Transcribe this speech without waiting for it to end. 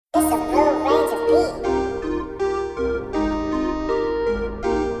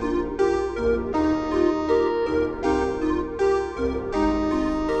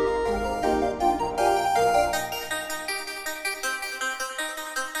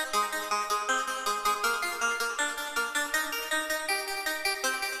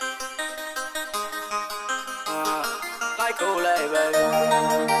Like Kool, baby.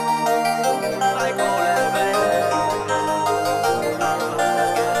 Like Kool, baby.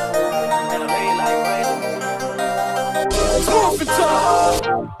 And I lean like razor.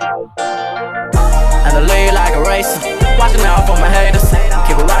 And I lean like a racer. Watching out for my haters.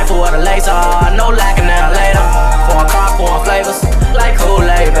 Keep it right for what a laser. No lacking now later. Foreign car, foreign flavors. Like Kool,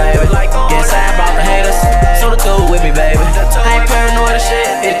 baby. Get sad about the haters. So the two with me, baby. I ain't paranoid of shit.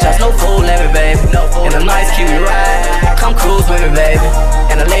 It's just no fool, let me, baby. In a nice cute ride. Come cruise with me, baby.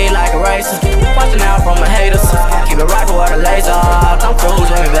 And I lean like a racer. Watching out from my haters. Keep it right for what a laser. Come cruise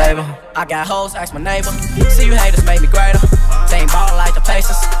with me, baby. I got hoes, ask my neighbor. See you haters made me greater. Same ball like the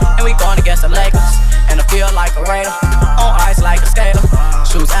Pacers. And we going against the Lakers. And I feel like a Raider. On ice like a skater.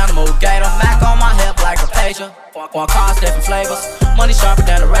 Shoes animal gator. Mac on my hip like a pager. Foreign cars, different flavors. Money sharper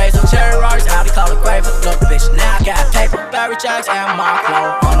than a razor. Cherry Rari's out, he call it graver. Look, bitch, now I got paper. Barry Jacks and my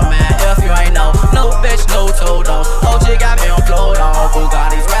flow. On the man, if you ain't know. No bitch, no two-dose. OG got me on Pluto.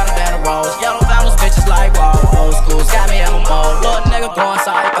 Bugatti's rather than a rose. Yellow Valens, bitches like whoa. Old schools got me in my mode. Little nigga going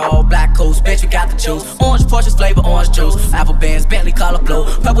psycho. Black Kool, bitch, we got the juice. Orange Porsches, flavor orange juice. Apple Benz, Bentley, color blue.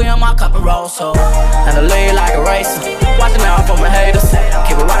 Purple in my cup of rose, so. And I lean like a racer. Watching out for my haters.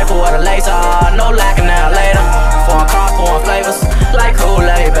 Keep it right for what a laser. No lacking now later. Foreign car, foreign flavors. Like Kool,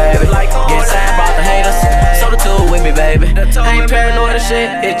 baby. Get sad about the haters. So the two with me, baby. I ain't paranoid of shit.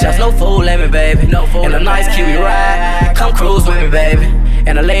 It's just no fool, let me, baby. In a nice Kiwi ride. Come cruise with me, baby.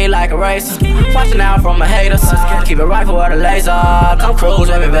 And I lean like a racer. Watching out from my haters. Keep it right for what a laser. Come cruise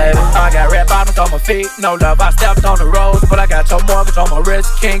with me, baby. I got red bottoms on my feet. No love, I stepped on the roads. But I got your mortgage on my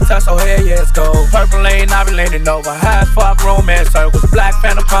wrist. King touch, so hell yeah, it's gold. Purple lane, I be leaning over. High as fuck, romance circles. Black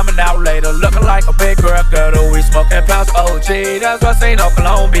Phantom coming out later. Looking like a big girl girdle. We smoking pounds OG. That's what St.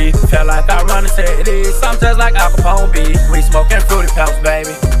 Oklahoma be. Felt like I run the city. Some just like Al Capone be. We smoking fruity pounds,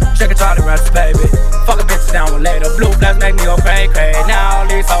 baby. Chicken Charlie Rush, baby. Fuck a bitch down with later. Blue flags make me go crazy. Now all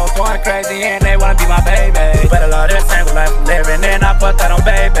these hoes going crazy and they wanna be my baby. Better love this single life I'm living and I put that on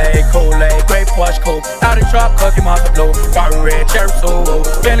baby. Kool-Aid, great Porsche, cool. Out the truck, Cookie Monster Blue. Barbie red, cherry Subaru.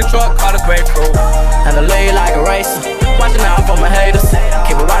 Bentley truck, call it grapefruit. And I lean like a racer. Watching out for my haters.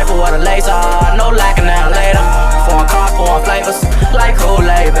 Keep it right for what a laser. No lacking now later. Foreign car, foreign flavors. Like Kool,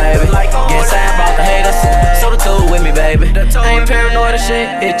 baby. Get sad about the haters. So the two with me, baby. I ain't paranoid of shit.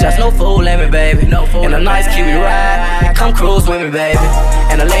 It's just no fool, let me, baby. In a nice Kiwi ride. Come cruise with me, baby.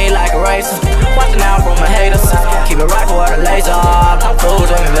 And I lean like a racer. Watching out for my haters. Keep it right for what a laser. Come cruise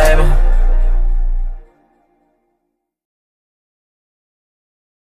with me, baby.